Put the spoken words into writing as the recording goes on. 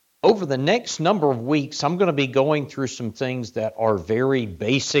Over the next number of weeks, I'm going to be going through some things that are very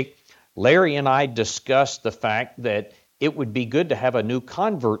basic. Larry and I discussed the fact that it would be good to have a new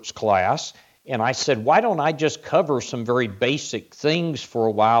converts class, and I said, why don't I just cover some very basic things for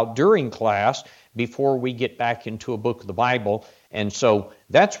a while during class before we get back into a book of the Bible? And so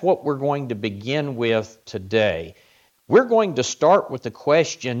that's what we're going to begin with today. We're going to start with the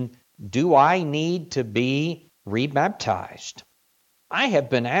question, do I need to be rebaptized? I have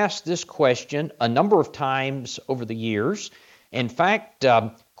been asked this question a number of times over the years. In fact,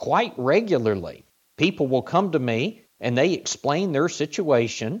 quite regularly, people will come to me and they explain their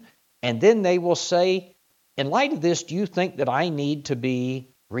situation, and then they will say, in light of this, do you think that I need to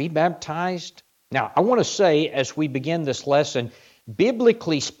be rebaptized? Now, I want to say, as we begin this lesson,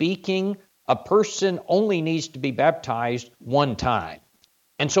 biblically speaking, a person only needs to be baptized one time.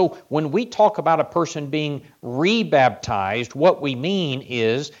 And so when we talk about a person being rebaptized, what we mean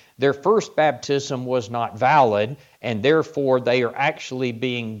is their first baptism was not valid, and therefore they are actually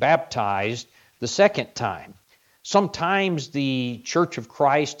being baptized the second time. Sometimes the Church of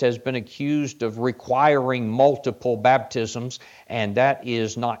Christ has been accused of requiring multiple baptisms, and that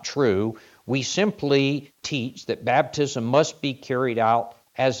is not true. We simply teach that baptism must be carried out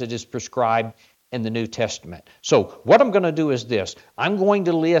as it is prescribed in the New Testament. So what I'm going to do is this. I'm going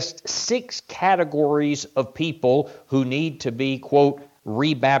to list 6 categories of people who need to be, quote,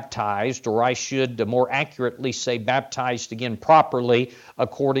 rebaptized, or I should more accurately say baptized again properly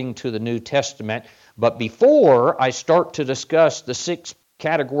according to the New Testament. But before I start to discuss the 6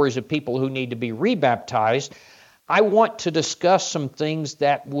 categories of people who need to be rebaptized, I want to discuss some things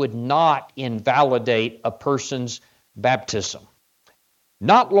that would not invalidate a person's baptism.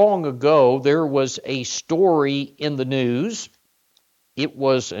 Not long ago, there was a story in the news. It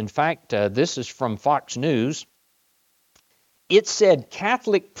was, in fact, this is from Fox News. It said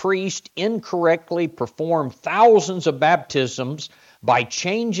Catholic priests incorrectly performed thousands of baptisms by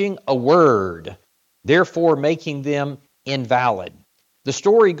changing a word, therefore making them invalid. The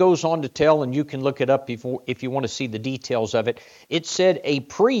story goes on to tell, and you can look it up if you want to see the details of it. It said a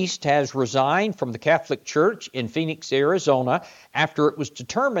priest has resigned from the Catholic Church in Phoenix, Arizona, after it was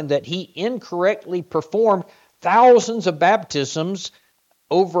determined that he incorrectly performed thousands of baptisms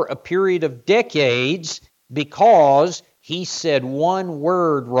over a period of decades because he said one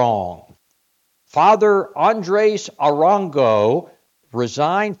word wrong. Father Andres Arango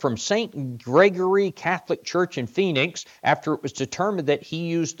resigned from St. Gregory Catholic Church in Phoenix after it was determined that he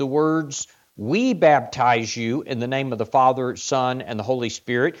used the words, "We baptize you in the name of the Father, Son, and the Holy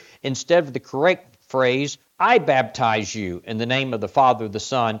Spirit," instead of the correct phrase, "I baptize you in the name of the Father, the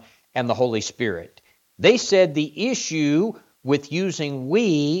Son, and the Holy Spirit." They said the issue with using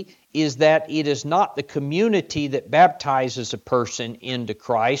 "we" is that it is not the community that baptizes a person into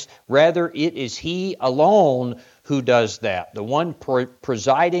Christ. Rather, it is he alone who does that, the one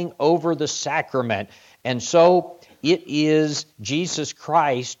presiding over the sacrament. And so it is Jesus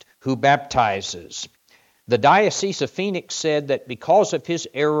Christ who baptizes. The Diocese of Phoenix said that because of his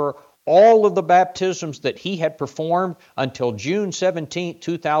error, all of the baptisms that he had performed until June 17,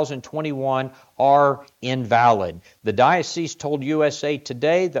 2021 are invalid. The diocese told USA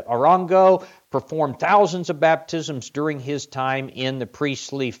Today that Arango performed thousands of baptisms during his time in the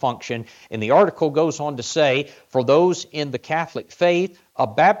priestly function. And the article goes on to say, for those in the Catholic faith, a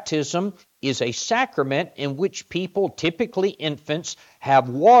baptism is a sacrament in which people, typically infants, have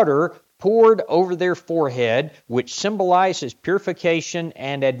water poured over their forehead, which symbolizes purification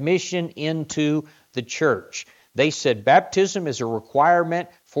and admission into the church. They said baptism is a requirement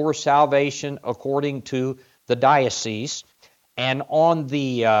for salvation according to the diocese. And on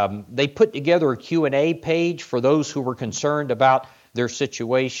they put together a Q&A page for those who were concerned about their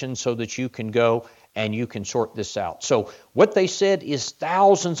situation so that you can go and you can sort this out. So what they said is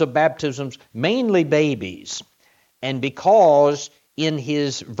thousands of baptisms, mainly babies. And because in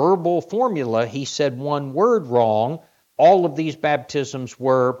his verbal formula, he said one word wrong, all of these baptisms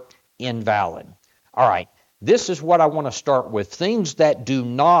were invalid. All right, this is what I want to start with. Things that do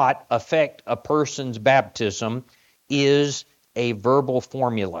not affect a person's baptism is a verbal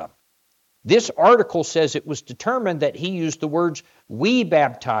formula. This article says it was determined that he used the words, "We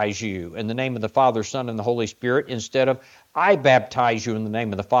baptize you in the name of the Father, Son, and the Holy Spirit," instead of "I baptize you in the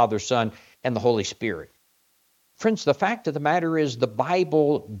name of the Father, Son, and the Holy Spirit." Friends, the fact of the matter is the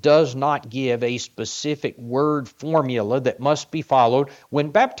Bible does not give a specific word formula that must be followed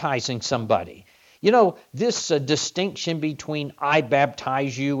when baptizing somebody. You know, this distinction between I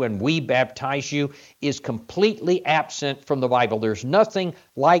baptize you and we baptize you is completely absent from the Bible. There's nothing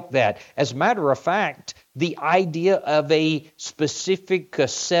like that. As a matter of fact, the idea of a specific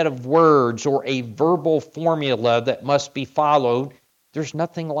set of words or a verbal formula that must be followed, there's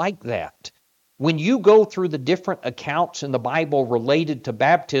nothing like that. When you go through the different accounts in the Bible related to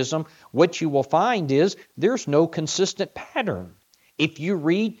baptism, what you will find is there's no consistent pattern. If you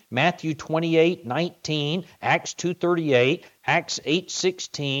read Matthew 28:19, Acts 2:38, Acts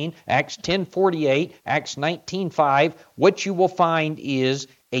 8:16, Acts 10:48, Acts 19:5, what you will find is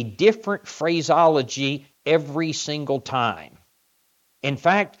a different phraseology every single time. In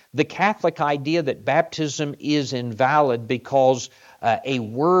fact, the Catholic idea that baptism is invalid because a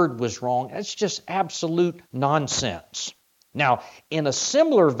word was wrong, that's just absolute nonsense. Now, in a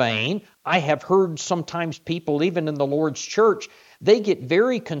similar vein, I have heard sometimes people, even in the Lord's church, they get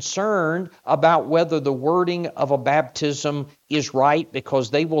very concerned about whether the wording of a baptism is right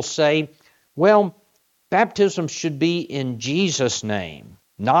because they will say, well, baptism should be in Jesus' name,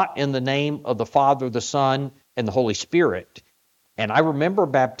 not in the name of the Father, the Son, and the Holy Spirit. And I remember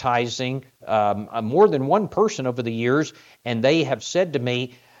baptizing more than one person over the years, and they have said to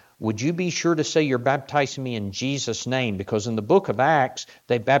me, would you be sure to say you're baptizing me in Jesus' name? Because in the book of Acts,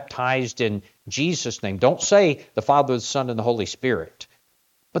 they baptized in Jesus' name. Don't say the Father, the Son, and the Holy Spirit.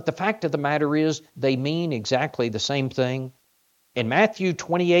 But the fact of the matter is, they mean exactly the same thing. In Matthew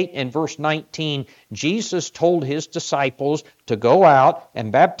 28 and verse 19, Jesus told his disciples to go out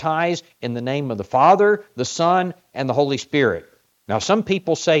and baptize in the name of the Father, the Son, and the Holy Spirit. Now, some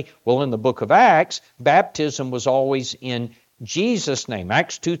people say, well, in the book of Acts, baptism was always in Jesus' name.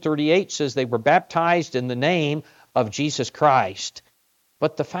 Acts 2:38 says they were baptized in the name of Jesus Christ.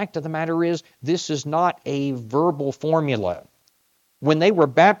 But the fact of the matter is, this is not a verbal formula. When they were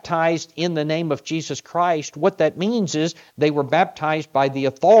baptized in the name of Jesus Christ, what that means is they were baptized by the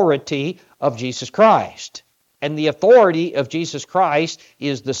authority of Jesus Christ. And the authority of Jesus Christ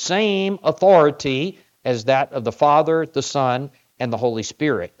is the same authority as that of the Father, the Son, and the Holy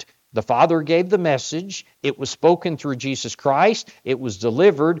Spirit. The Father gave the message. It was spoken through Jesus Christ. It was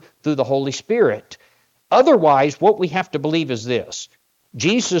delivered through the Holy Spirit. Otherwise, what we have to believe is this.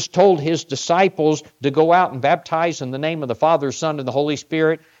 Jesus told his disciples to go out and baptize in the name of the Father, Son, and the Holy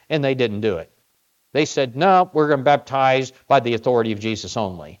Spirit, and they didn't do it. They said, no, we're going to baptize by the authority of Jesus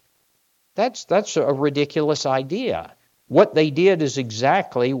only. That's a ridiculous idea. What they did is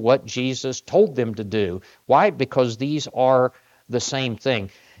exactly what Jesus told them to do. Why? Because these are the same thing.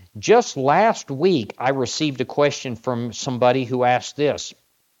 Just last week, I received a question from somebody who asked this.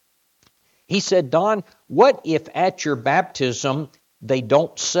 He said, Don, what if at your baptism they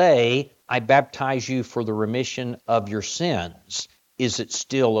don't say, I baptize you for the remission of your sins? Is it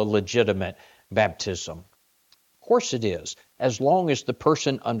still a legitimate baptism? Of course it is, as long as the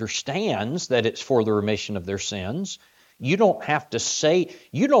person understands that it's for the remission of their sins. You don't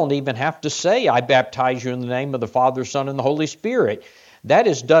even have to say, I baptize you in the name of the Father, Son, and the Holy Spirit. That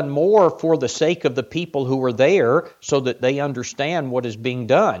is done more for the sake of the people who are there so that they understand what is being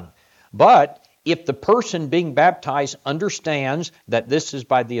done. But if the person being baptized understands that this is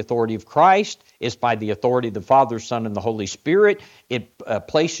by the authority of Christ, it's by the authority of the Father, Son, and the Holy Spirit, it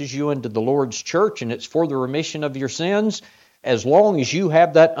places you into the Lord's church and it's for the remission of your sins, as long as you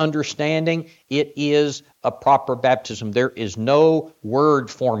have that understanding, it is a proper baptism. There is no word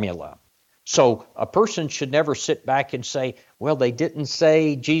formula. So a person should never sit back and say, well, they didn't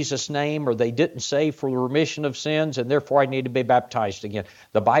say Jesus' name or they didn't say for the remission of sins and therefore I need to be baptized again.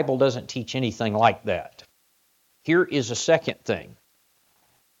 The Bible doesn't teach anything like that. Here is a second thing.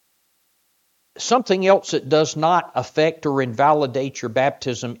 Something else that does not affect or invalidate your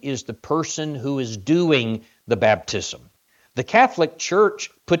baptism is the person who is doing the baptism. The Catholic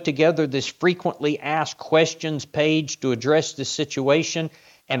Church put together this frequently asked questions page to address this situation.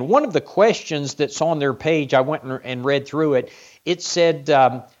 And one of the questions that's on their page, I went and read through it. It said,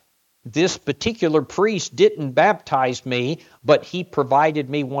 this particular priest didn't baptize me, but he provided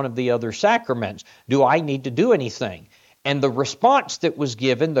me one of the other sacraments. Do I need to do anything? And the response that was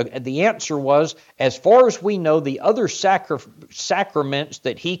given, the answer was, as far as we know, the other sacraments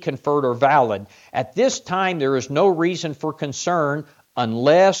that he conferred are valid. At this time, there is no reason for concern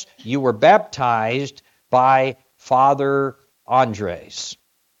unless you were baptized by Father Andres.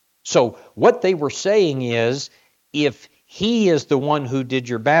 So what they were saying is, if he is the one who did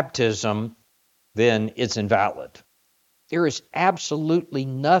your baptism, then it's invalid. There is absolutely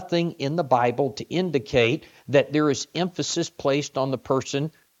nothing in the Bible to indicate that there is emphasis placed on the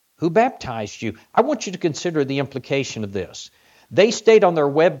person who baptized you. I want you to consider the implication of this. They state on their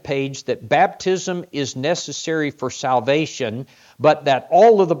webpage that baptism is necessary for salvation, but that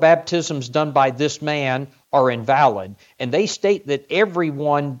all of the baptisms done by this man are invalid. And they state that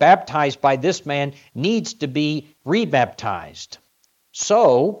everyone baptized by this man needs to be rebaptized.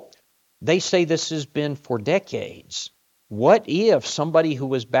 So, they say this has been for decades. What if somebody who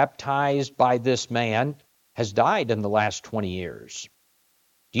was baptized by this man has died in the last 20 years?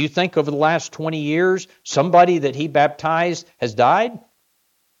 Do you think over the last 20 years, somebody that he baptized has died?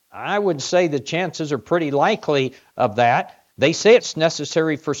 I would say the chances are pretty likely of that. They say it's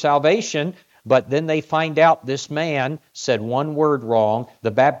necessary for salvation, but then they find out this man said one word wrong.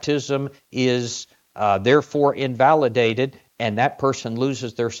 The baptism is therefore invalidated, and that person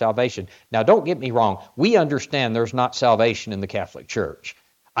loses their salvation. Now, don't get me wrong. We understand there's not salvation in the Catholic Church.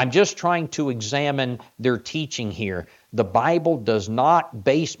 I'm just trying to examine their teaching here. The Bible does not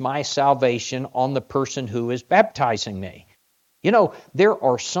base my salvation on the person who is baptizing me. You know, there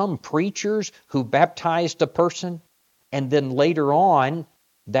are some preachers who baptized a person, and then later on,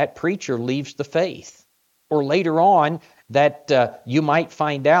 that preacher leaves the faith. Or later on, that you might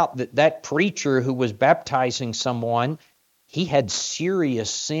find out that that preacher who was baptizing someone, he had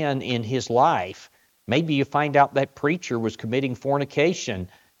serious sin in his life. Maybe you find out that preacher was committing fornication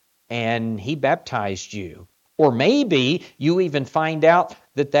and he baptized you. Or maybe you even find out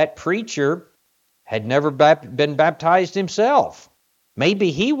that that preacher had never been baptized himself.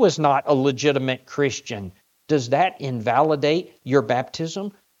 Maybe he was not a legitimate Christian. Does that invalidate your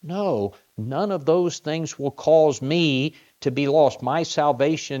baptism? No, none of those things will cause me to be lost. My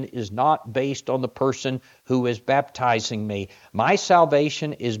salvation is not based on the person who is baptizing me. My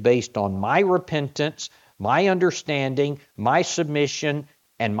salvation is based on my repentance, my understanding, my submission,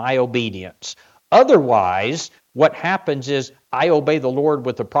 and my obedience. Otherwise, what happens is I obey the Lord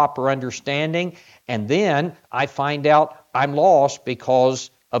with the proper understanding, and then I find out I'm lost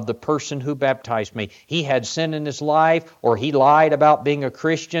because of the person who baptized me. He had sin in his life, or he lied about being a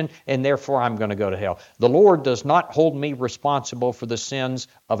Christian, and therefore I'm going to go to hell. The Lord does not hold me responsible for the sins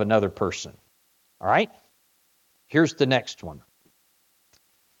of another person. All right? Here's the next one.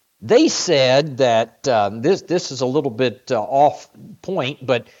 They said that, this is a little bit off point,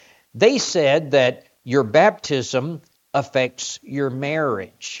 but they said that your baptism affects your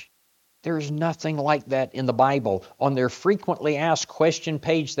marriage. There's nothing like that in the Bible. On their frequently asked question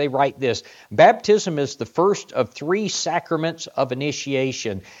page, they write this: baptism is the first of 3 sacraments of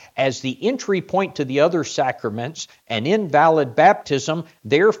initiation. As the entry point to the other sacraments, an invalid baptism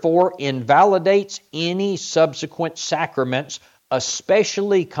therefore invalidates any subsequent sacraments,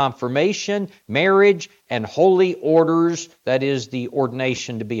 especially confirmation, marriage, and holy orders, that is, the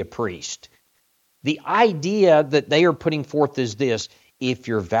ordination to be a priest. The idea that they are putting forth is this: if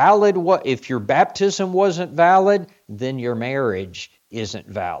your baptism wasn't valid, then your marriage isn't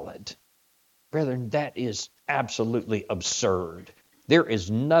valid. Brethren, that is absolutely absurd.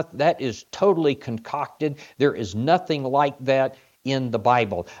 That is totally concocted. There is nothing like that in the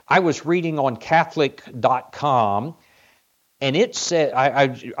Bible. I was reading on Catholic.com, and it said,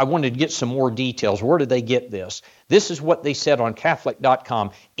 I wanted to get some more details. Where did they get this? This is what they said on Catholic.com.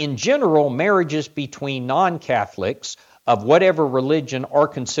 In general, marriages between non-Catholics of whatever religion are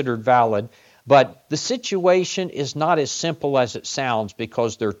considered valid, but the situation is not as simple as it sounds,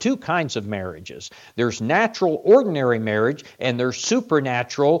 because there are 2 kinds of marriages. There's natural, ordinary marriage, and there's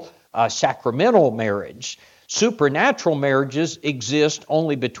supernatural, sacramental marriage. Supernatural marriages exist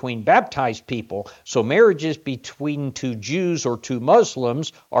only between baptized people, so marriages between 2 Jews or 2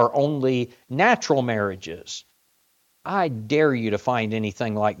 Muslims are only natural marriages. I dare you to find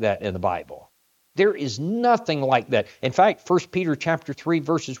anything like that in the Bible. There is nothing like that. In fact, 1 Peter chapter 3,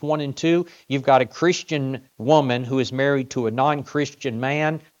 verses 1 and 2, you've got a Christian woman who is married to a non-Christian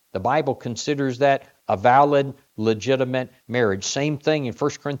man. The Bible considers that a valid, legitimate marriage. Same thing in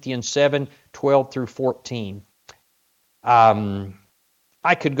 1 Corinthians 7, 12 through 14.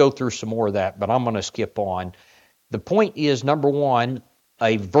 I could go through some more of that, but I'm going to skip on. The point is, number one,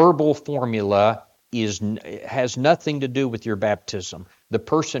 a verbal formula has nothing to do with your baptism. The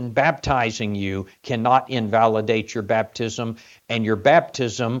person baptizing you cannot invalidate your baptism, and your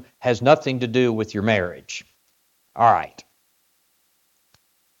baptism has nothing to do with your marriage. All right.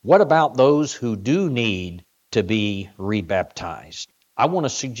 What about those who do need to be rebaptized? I want to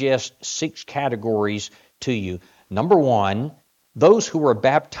suggest 6 categories to you. Number one, those who are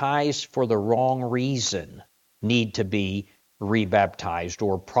baptized for the wrong reason need to be rebaptized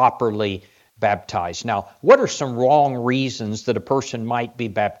or properly baptized. Now, what are some wrong reasons that a person might be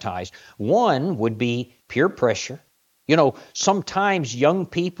baptized? One would be peer pressure. You know, sometimes young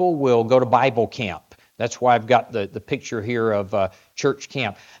people will go to Bible camp. That's why I've got the picture here of church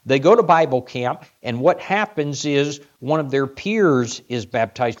camp. They go to Bible camp, and what happens is one of their peers is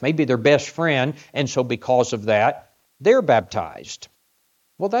baptized, maybe their best friend, and so because of that, they're baptized.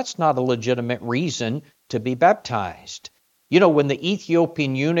 Well, that's not a legitimate reason to be baptized. You know, when the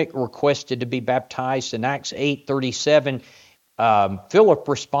Ethiopian eunuch requested to be baptized in Acts 8:37, Philip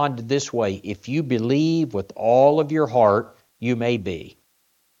responded this way: if you believe with all of your heart, you may be.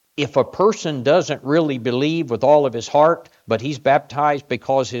 If a person doesn't really believe with all of his heart, but he's baptized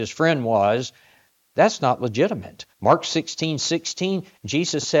because his friend was, that's not legitimate. Mark 16:16,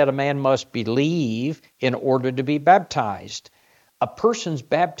 Jesus said a man must believe in order to be baptized. A person's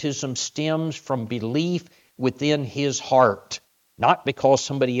baptism stems from belief within his heart, not because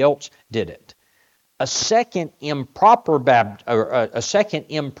somebody else did it. A second improper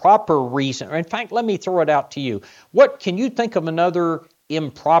reason, or in fact, let me throw it out to you. What can you think of another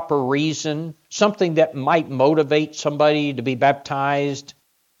improper reason, something that might motivate somebody to be baptized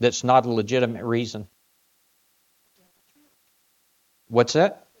that's not a legitimate reason? What's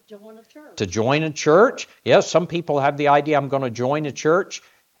that? Join a church. To join a church. Yes, some people have the idea, I'm going to join a church.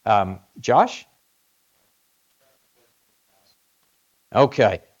 Josh?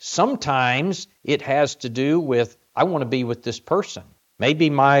 Okay. Sometimes it has to do with, I want to be with this person. Maybe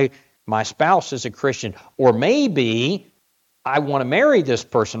my spouse is a Christian, or maybe I want to marry this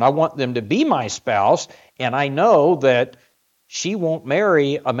person. I want them to be my spouse, and I know that she won't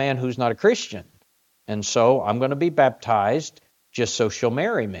marry a man who's not a Christian. And so I'm going to be baptized just so she'll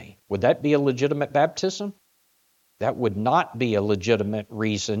marry me. Would that be a legitimate baptism? That would not be a legitimate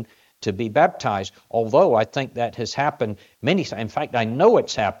reason to be baptized, although I think that has happened many times. In fact, I know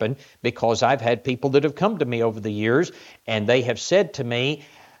it's happened because I've had people that have come to me over the years, and they have said to me,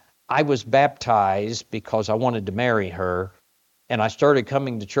 I was baptized because I wanted to marry her, and I started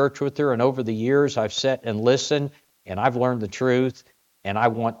coming to church with her, and over the years I've sat and listened, and I've learned the truth, and I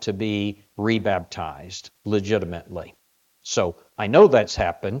want to be rebaptized legitimately. So I know that's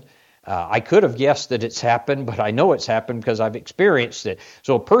happened. I could have guessed that it's happened, but I know it's happened because I've experienced it.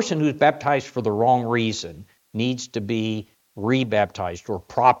 So a person who's baptized for the wrong reason needs to be rebaptized or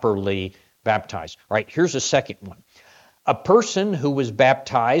properly baptized. All right, here's a second one. A person who was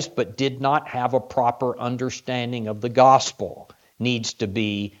baptized but did not have a proper understanding of the gospel needs to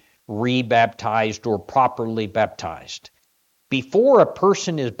be rebaptized or properly baptized. Before a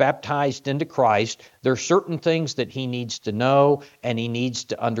person is baptized into Christ, there are certain things that he needs to know and he needs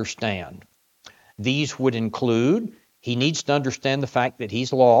to understand. These would include, he needs to understand the fact that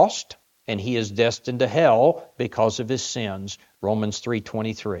he's lost and he is destined to hell because of his sins, Romans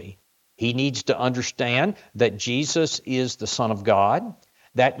 3:23. He needs to understand that Jesus is the Son of God.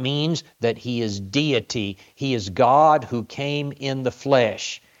 That means that he is deity. He is God who came in the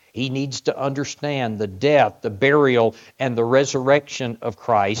flesh. He needs to understand the death, the burial, and the resurrection of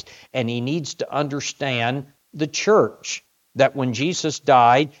Christ. And he needs to understand the church, that when Jesus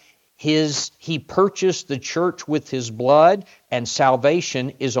died, he purchased the church with his blood, and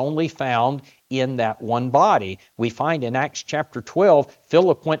salvation is only found in that one body. We find in Acts chapter 12,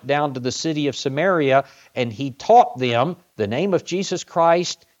 Philip went down to the city of Samaria, and he taught them the name of Jesus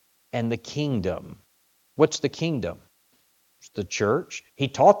Christ and the kingdom. What's the kingdom? The church. He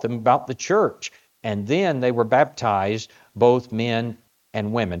taught them about the church, and then they were baptized, both men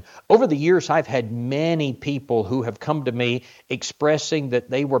and women. Over the years, I've had many people who have come to me expressing that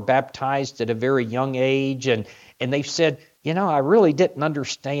they were baptized at a very young age, and they've said, you know, I really didn't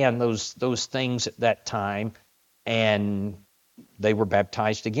understand those things at that time, and they were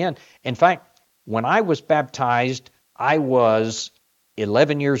baptized again. In fact, when I was baptized, I was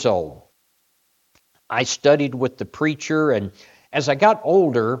 11 years old. I studied with the preacher, and as I got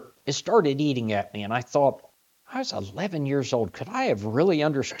older, it started eating at me, and I thought, I was 11 years old. Could I have really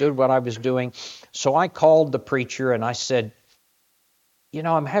understood what I was doing? So I called the preacher, and I said, you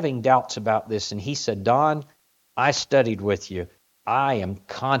know, I'm having doubts about this. And he said, Don, I studied with you. I am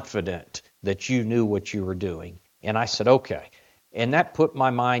confident that you knew what you were doing. And I said, okay. And that put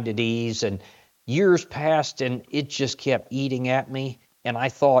my mind at ease, and years passed, and it just kept eating at me. And I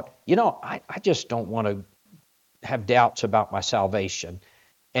thought, you know, I just don't want to have doubts about my salvation.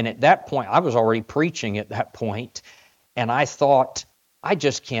 And at that point, I was already preaching at that point, and I thought, I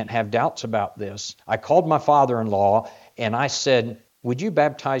just can't have doubts about this. I called my father-in-law, and I said, would you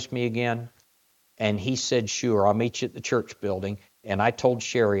baptize me again? And he said, sure, I'll meet you at the church building. And I told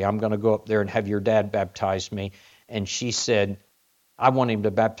Sherry, I'm going to go up there and have your dad baptize me. And she said, I want him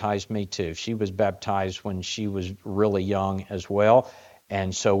to baptize me too. She was baptized when she was really young as well.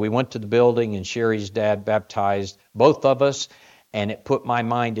 And so we went to the building, and Sherry's dad baptized both of us. and it put my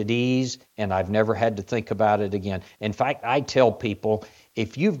mind at ease, and I've never had to think about it again. In fact, I tell people,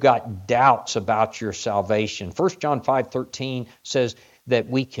 if you've got doubts about your salvation, 1 John 5:13 says that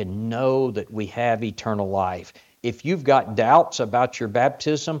we can know that we have eternal life. If you've got doubts about your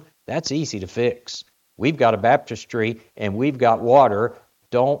baptism, that's easy to fix. We've got a baptistry and we've got water.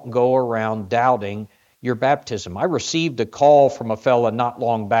 Don't go around doubting your baptism. I received a call from a fella not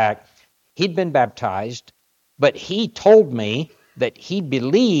long back. He'd been baptized, but he told me that he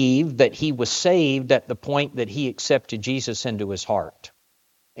believed that he was saved at the point that he accepted Jesus into his heart.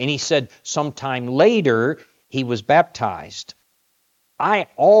 And he said sometime later he was baptized. I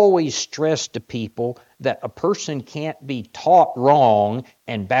always stress to people that a person can't be taught wrong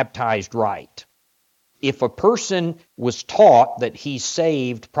and baptized right. If a person was taught that he's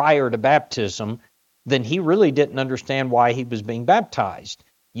saved prior to baptism, then he really didn't understand why he was being baptized.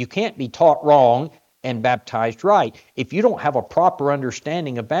 You can't be taught wrong and baptized right. If you don't have a proper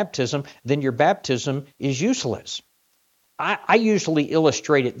understanding of baptism, then your baptism is useless. I usually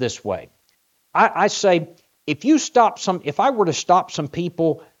illustrate it this way. I say, if I were to stop some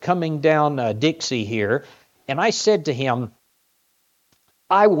people coming down Dixie here, and I said to him,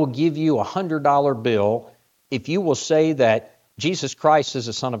 I will give you a $100 bill if you will say that Jesus Christ is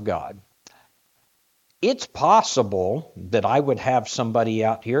the Son of God. It's possible that I would have somebody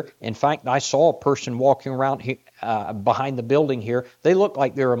out here. In fact, I saw a person walking around here, behind the building here. They look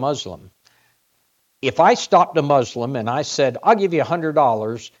like they're a Muslim. If I stopped a Muslim and I said, I'll give you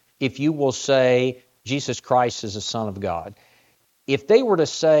 $100 if you will say Jesus Christ is the Son of God. If they were to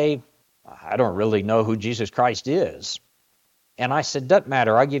say, I don't really know who Jesus Christ is, and I said, doesn't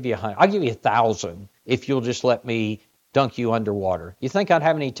matter, I'll give you $1,000 if you'll just let me dunk you underwater. You think I'd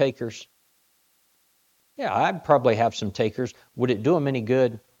have any takers? Yeah, I'd probably have some takers. Would it do them any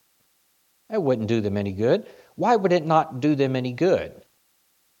good? It wouldn't do them any good. Why would it not do them any good?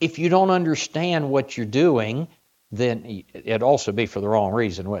 If you don't understand what you're doing, then it'd also be for the wrong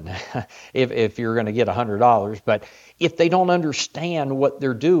reason, wouldn't it? if you're going to get $100. But if they don't understand what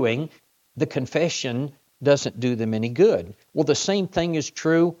they're doing, the confession doesn't do them any good. Well, the same thing is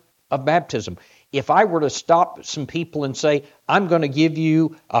true of baptism. If I were to stop some people and say, I'm going to give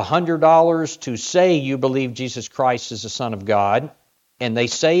you $100 to say you believe Jesus Christ is the Son of God, and they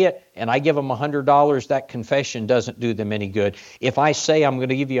say it, and I give them $100, that confession doesn't do them any good. If I say I'm going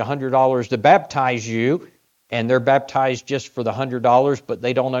to give you $100 to baptize you, and they're baptized just for the $100, but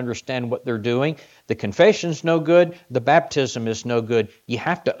they don't understand what they're doing, the confession's no good, the baptism is no good. You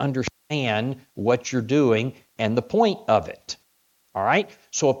have to understand what you're doing and the point of it. All right?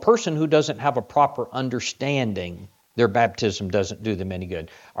 So a person who doesn't have a proper understanding, their baptism doesn't do them any good.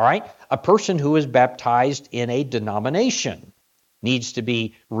 All right? A person who is baptized in a denomination needs to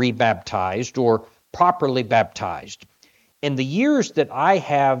be rebaptized or properly baptized. In the years that I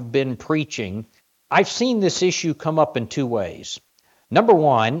have been preaching, I've seen this issue come up in two ways. Number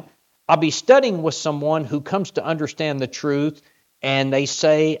one, I'll be studying with someone who comes to understand the truth, and they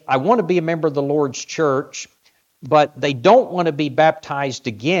say, I want to be a member of the Lord's church, but they don't want to be baptized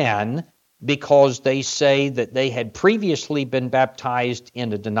again because they say that they had previously been baptized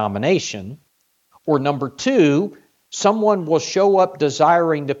in a denomination. Or number two, someone will show up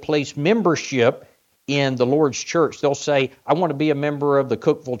desiring to place membership in the Lord's church. They'll say, I want to be a member of the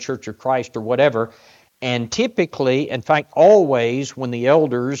Cookeville Church of Christ or whatever. And typically, in fact, always when the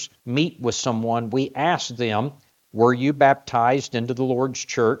elders meet with someone, we ask them, were you baptized into the Lord's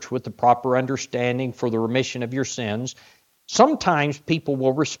church with the proper understanding for the remission of your sins? Sometimes people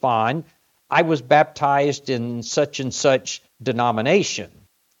will respond, I was baptized in such and such denomination.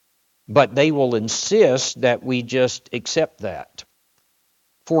 But they will insist that we just accept that.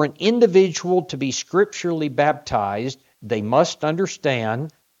 For an individual to be scripturally baptized, they must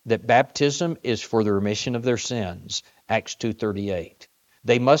understand that baptism is for the remission of their sins, Acts 2:38.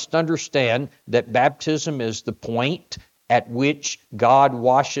 They must understand that baptism is the point at which God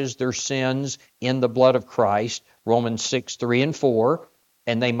washes their sins in the blood of Christ, Romans 6:3 and 4,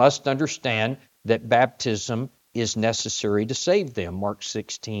 and they must understand that baptism is necessary to save them, Mark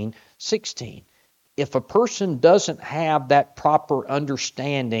 16:16. If a person doesn't have that proper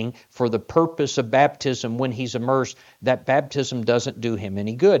understanding for the purpose of baptism when he's immersed, that baptism doesn't do him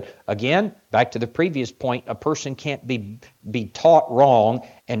any good. Again, back to the previous point, a person can't be taught wrong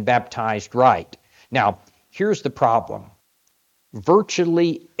and baptized right. Now, here's the problem.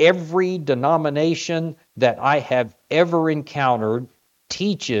 Virtually every denomination that I have ever encountered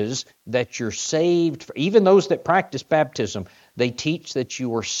teaches that you're saved, even those that practice baptism, they teach that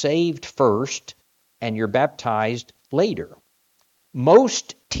you are saved first and you're baptized later.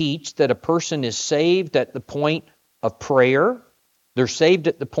 Most teach that a person is saved at the point of prayer They're saved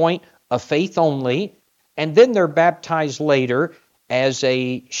at the point of faith only, and then they're baptized later as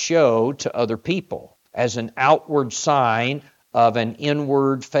a show to other people, as an outward sign of an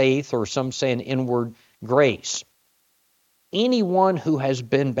inward faith, or some say an inward grace. Anyone who has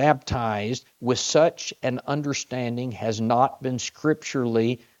been baptized with such an understanding has not been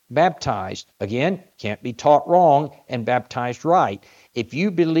scripturally baptized. Again, can't be taught wrong and baptized right. If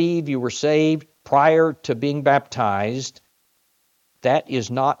you believe you were saved prior to being baptized, that is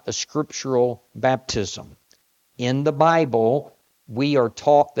not a scriptural baptism. In the Bible, we are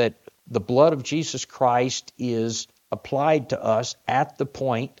taught that the blood of Jesus Christ is applied to us at the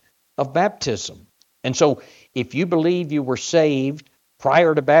point of baptism. And so, if you believe you were saved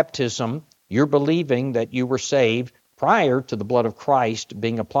prior to baptism, you're believing that you were saved prior to the blood of Christ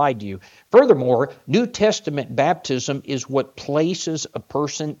being applied to you. Furthermore, New Testament baptism is what places a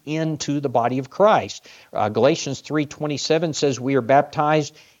person into the body of Christ. Galatians 3:27 says we are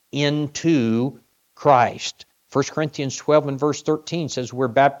baptized into Christ. 1 Corinthians 12 and verse 13 says we're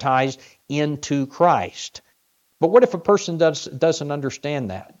baptized into Christ. But what if a person doesn't understand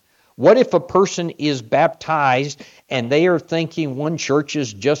that? What if a person is baptized and they are thinking one church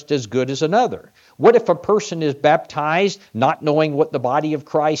is just as good as another? What if a person is baptized not knowing what the body of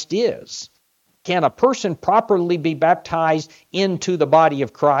Christ is? Can a person properly be baptized into the body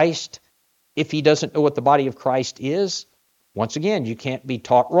of Christ if he doesn't know what the body of Christ is? Once again, you can't be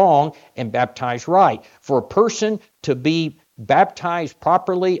taught wrong and baptized right. For a person to be baptized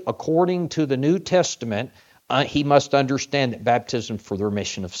properly according to the New Testament, he must understand that baptism for the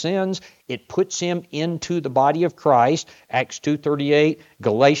remission of sins, it puts him into the body of Christ, Acts 2:38,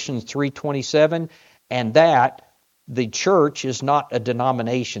 Galatians 3:27, and that the church is not a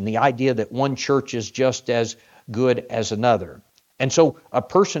denomination, the idea that one church is just as good as another. And so a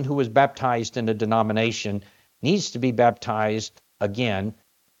person who is baptized in a denomination needs to be baptized again,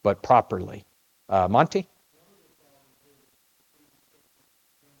 but properly. Monty?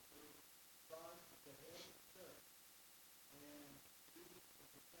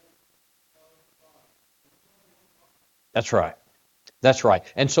 That's right. That's right.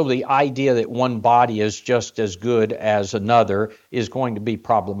 And so the idea that one body is just as good as another is going to be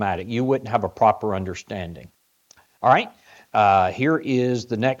problematic. You wouldn't have a proper understanding. All right. Here is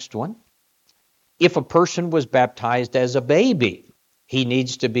the next one. If a person was baptized as a baby, he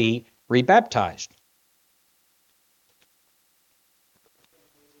needs to be rebaptized.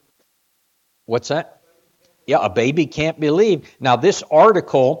 What's that? Yeah, a baby can't believe. Now, this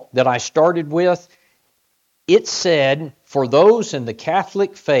article that I started with, it said, for those in the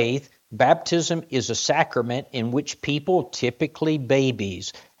Catholic faith, baptism is a sacrament in which people, typically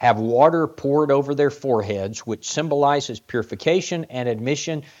babies, have water poured over their foreheads, which symbolizes purification and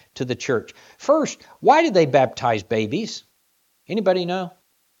admission to the church. First, why do they baptize babies? Anybody know?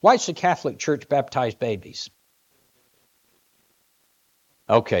 Why does the Catholic Church baptize babies?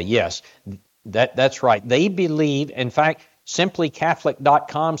 Okay, yes, that's right. They believe, in fact,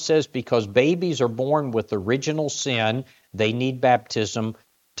 simplycatholic.com says because babies are born with original sin, they need baptism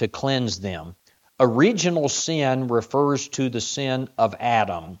to cleanse them. Original sin refers to the sin of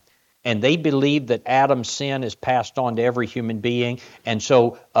Adam. And they believe that Adam's sin is passed on to every human being. And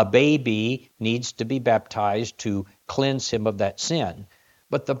so a baby needs to be baptized to cleanse him of that sin.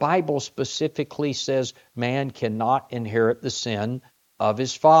 But the Bible specifically says man cannot inherit the sin of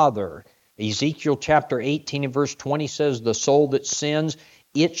his father. Ezekiel chapter 18 and verse 20 says, the soul that sins,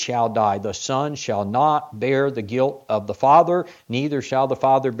 it shall die. The son shall not bear the guilt of the father, neither shall the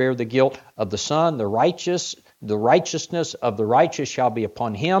father bear the guilt of the son. The righteousness of the righteous shall be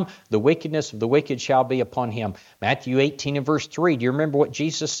upon him. The wickedness of the wicked shall be upon him. Matthew 18 and verse 3. Do you remember what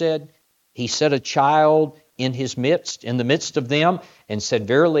Jesus said? He set a child in his midst, in the midst of them, and said,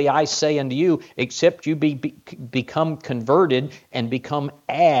 verily I say unto you, except you become converted and become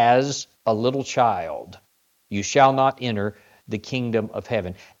as a little child, you shall not enter the kingdom of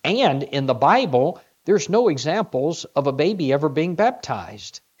heaven. And in the Bible, there's no examples of a baby ever being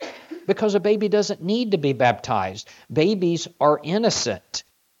baptized because a baby doesn't need to be baptized. Babies are innocent.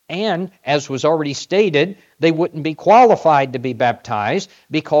 And as was already stated, they wouldn't be qualified to be baptized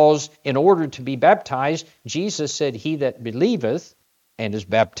because in order to be baptized, Jesus said, he that believeth and is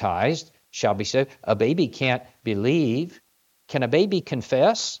baptized shall be saved. A baby can't believe. Can a baby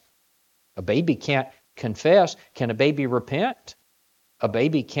confess? A baby can't confess. Can a baby repent? A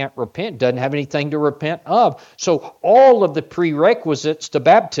baby can't repent, doesn't have anything to repent of. So all of the prerequisites to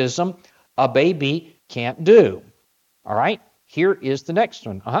baptism, a baby can't do. All right? Here is the next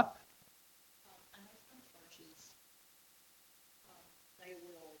one. I know some churches, they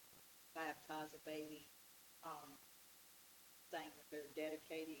will baptize a baby, saying that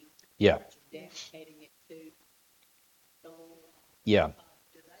dedicating. Yeah. Dedicating it to the Lord. Yeah.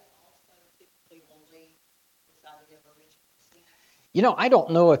 Do they also typically believe without ever mentioning sin? You know, I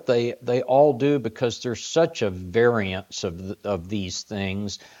don't know if they all do, because there's such a variance of these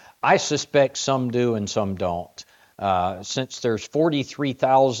things. I suspect some do and some don't. Since there's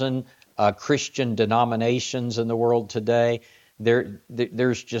 43,000 Christian denominations in the world today,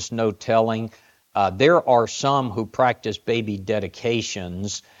 there's just no telling. There are some who practice baby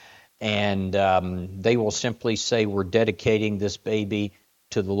dedications, and they will simply say, we're dedicating this baby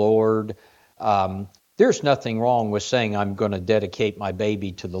to the Lord. There's nothing wrong with saying, I'm going to dedicate my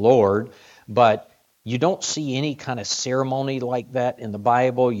baby to the Lord, but you don't see any kind of ceremony like that in the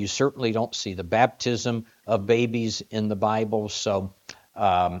Bible. You certainly don't see the baptism of babies in the Bible, so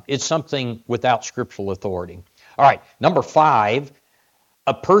it's something without scriptural authority. All right, number 5,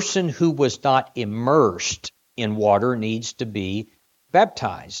 a person who was not immersed in water needs to be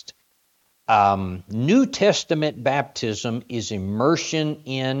baptized. New Testament baptism is immersion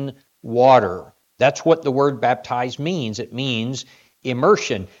in water. That's what the word baptize means. It means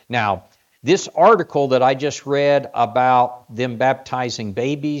immersion. Now, this article that I just read about them baptizing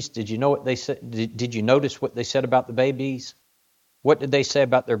babies, did you know what they said? Did you notice what they said about the babies? What did they say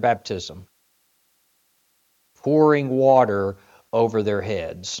about their baptism? Pouring water over their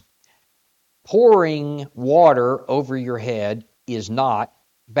heads. Pouring water over your head is not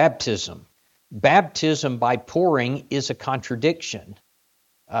baptism. Baptism by pouring is a contradiction.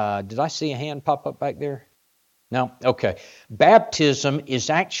 Did I see a hand pop up back there? No? Okay. Baptism is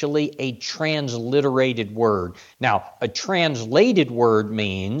actually a transliterated word. Now, a translated word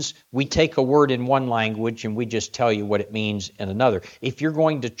means we take a word in one language and we just tell you what it means in another. If you're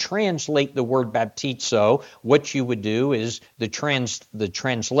going to translate the word baptizo, what you would do is the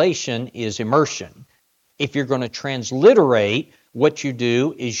translation is immersion. If you're going to transliterate, what you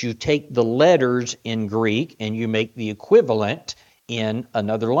do is you take the letters in Greek and you make the equivalent in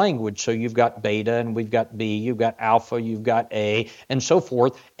another language. So you've got beta and we've got B, you've got alpha, you've got A, and so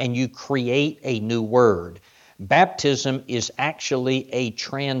forth, and you create a new word. Baptism is actually a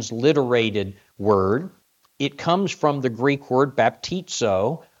transliterated word. It comes from the Greek word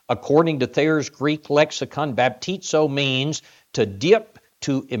baptizo. According to Thayer's Greek lexicon, baptizo means to dip,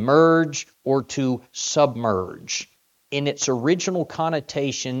 to emerge, or to submerge. In its original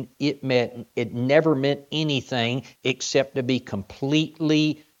connotation, it never meant anything except to be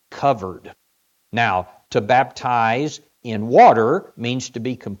completely covered. Now, to baptize in water means to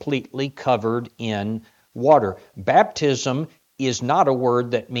be completely covered in water. Baptism is not a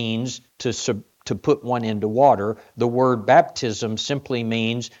word that means to put one into water. The word baptism simply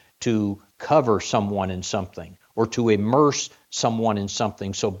means to cover someone in something or to immerse someone in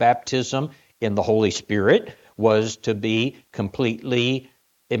something. So baptism in the Holy Spirit was to be completely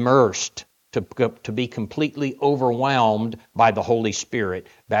immersed, to be completely overwhelmed by the Holy Spirit.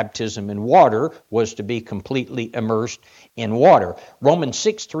 Baptism in water was to be completely immersed in water. Romans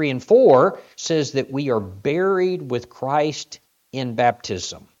 6:3-4 says that we are buried with Christ in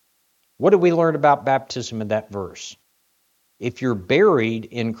baptism. What do we learn about baptism in that verse? If you're buried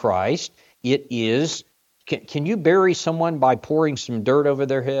in Christ, it is... Can you bury someone by pouring some dirt over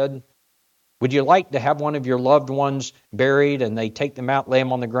their head? Would you like to have one of your loved ones buried and they take them out, lay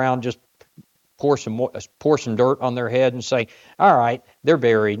them on the ground, just pour some dirt on their head and say, all right, they're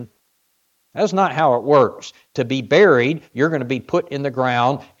buried? That's not how it works. To be buried, you're going to be put in the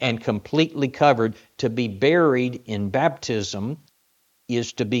ground and completely covered. To be buried in baptism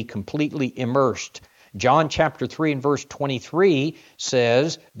is to be completely immersed. John chapter 3 and verse 23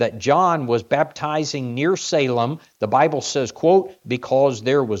 says that John was baptizing near Salem. The Bible says, quote, because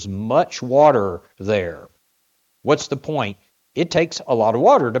there was much water there. What's the point? It takes a lot of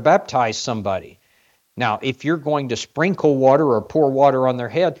water to baptize somebody. Now, if you're going to sprinkle water or pour water on their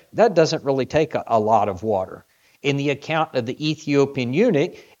head, that doesn't really take a lot of water. In the account of the Ethiopian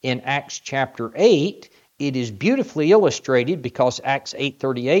eunuch in Acts chapter 8, it is beautifully illustrated because Acts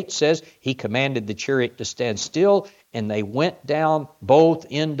 8:38 says he commanded the chariot to stand still, and they went down both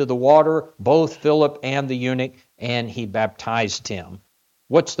into the water, both Philip and the eunuch, and he baptized him.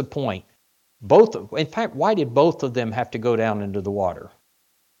 What's the point? In fact, why did both of them have to go down into the water?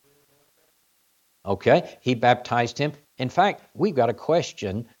 Okay, he baptized him. In fact, we've got a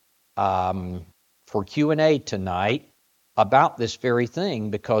question for Q&A tonight about this very thing,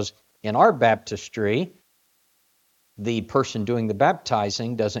 because in our baptistry, the person doing the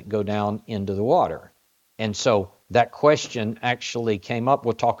baptizing doesn't go down into the water. And so that question actually came up.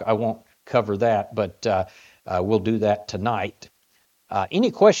 I won't cover that, but we'll do that tonight. Any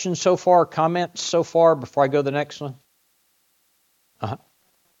questions so far, comments so far before I go to the next one? Uh-huh.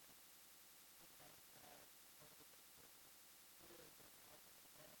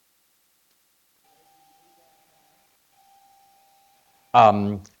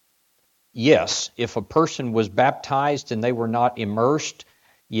 Um, yes, if a person was baptized and they were not immersed,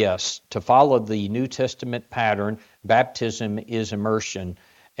 yes, to follow the New Testament pattern, baptism is immersion.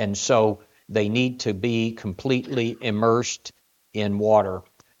 And so they need to be completely immersed in water.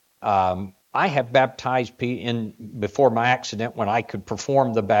 I have baptized before my accident when I could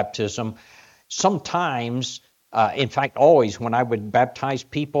perform the baptism. Sometimes, in fact, always when I would baptize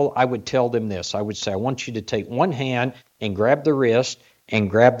people, I would tell them this. I would say, I want you to take one hand and grab the wrist and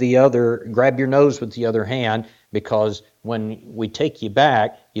grab your nose with the other hand, because when we take you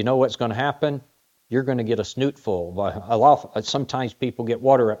back, you know what's going to happen? You're going to get a snootful. Sometimes people get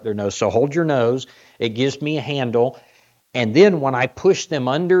water up their nose, so hold your nose. It gives me a handle. And then when I push them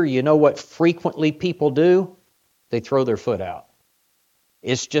under, you know what frequently people do? They throw their foot out.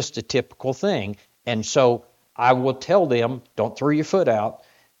 It's just a typical thing. And so I will tell them, don't throw your foot out.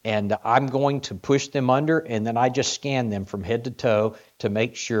 And I'm going to push them under, and then I just scan them from head to toe to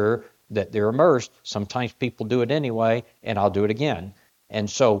make sure that they're immersed. Sometimes people do it anyway, and I'll do it again. And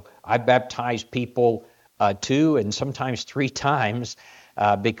so I baptize people 2 and sometimes 3 times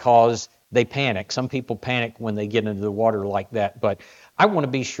because they panic. Some people panic when they get into the water like that. But I want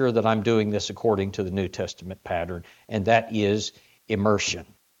to be sure that I'm doing this according to the New Testament pattern, and that is immersion.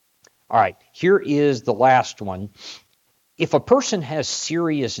 All right, here is the last one. If a person has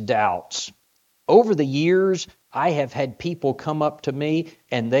serious doubts, over the years, I have had people come up to me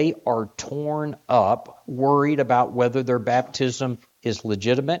and they are torn up, worried about whether their baptism is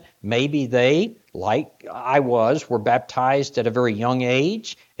legitimate. Maybe they, like I was, were baptized at a very young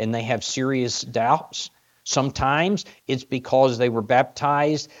age and they have serious doubts. Sometimes it's because they were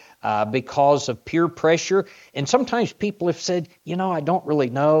baptized because of peer pressure. And sometimes people have said, I don't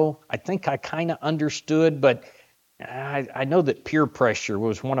really know. I think I kind of understood, but I know that peer pressure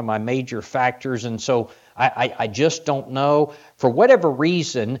was one of my major factors, and so I just don't know. For whatever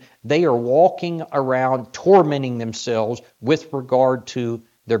reason, they are walking around tormenting themselves with regard to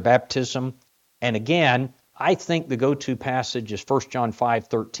their baptism. And again, I think the go-to passage is 1 John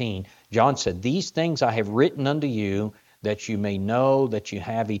 5:13. John said, "These things I have written unto you, that you may know that you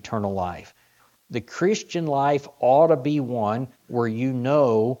have eternal life." The Christian life ought to be one where you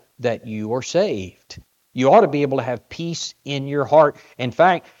know that you are saved. You ought to be able to have peace in your heart. In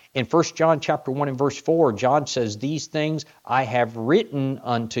fact, in 1 John chapter 1 and verse 4, John says, "These things I have written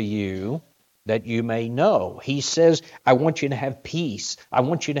unto you that you may know." He says, I want you to have peace. I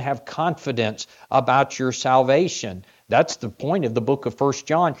want you to have confidence about your salvation. That's the point of the book of 1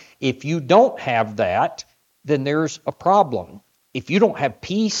 John. If you don't have that, then there's a problem. If you don't have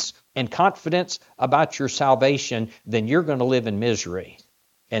peace and confidence about your salvation, then you're going to live in misery.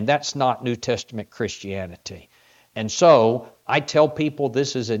 And that's not New Testament Christianity. And so I tell people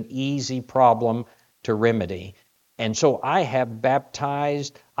this is an easy problem to remedy. And so I have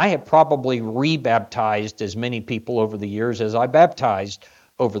probably rebaptized as many people over the years as I baptized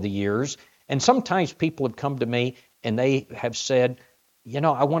over the years. And sometimes people have come to me and they have said,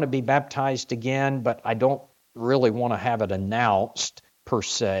 I want to be baptized again, but I don't really want to have it announced per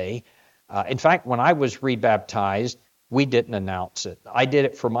se. In fact, when I was rebaptized, we didn't announce it. I did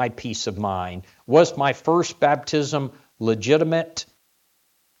it for my peace of mind. Was my first baptism legitimate?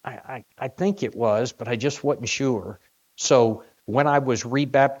 I think it was, but I just wasn't sure. So when I was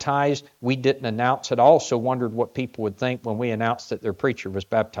rebaptized, we didn't announce it. I also wondered what people would think when we announced that their preacher was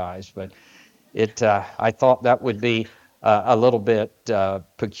baptized. But I thought that would be a little bit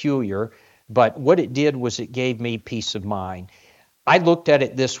peculiar. But what it did was it gave me peace of mind. I looked at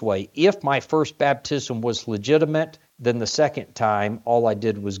it this way. If my first baptism was legitimate, then the second time, all I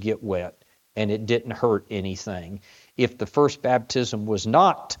did was get wet, and it didn't hurt anything. If the first baptism was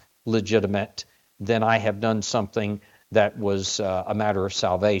not legitimate, then I have done something that was a matter of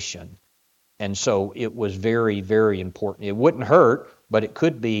salvation. And so it was very, very important. It wouldn't hurt, but it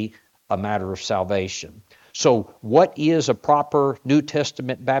could be a matter of salvation. So what is a proper New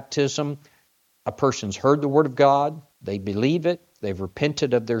Testament baptism? A person's heard the Word of God, they believe it, they've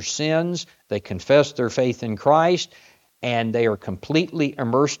repented of their sins, they confess their faith in Christ, and they are completely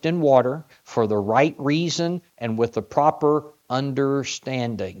immersed in water for the right reason and with the proper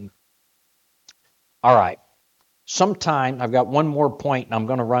understanding. All right. I've got one more point, and I'm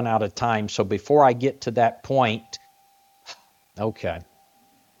going to run out of time. So before I get to that point, okay.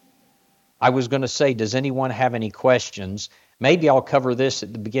 I was going to say, does anyone have any questions? Maybe I'll cover this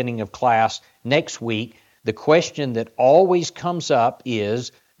at the beginning of class next week. The question that always comes up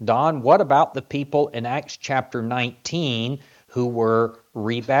is, Don, what about the people in Acts chapter 19 who were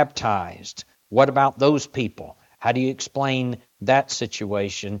rebaptized? What about those people? How do you explain that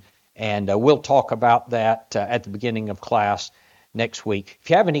situation? And we'll talk about that at the beginning of class next week. If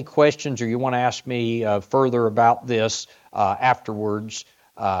you have any questions or you want to ask me further about this afterwards,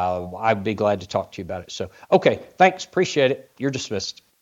 I'd be glad to talk to you about it. So, okay, thanks. Appreciate it. You're dismissed.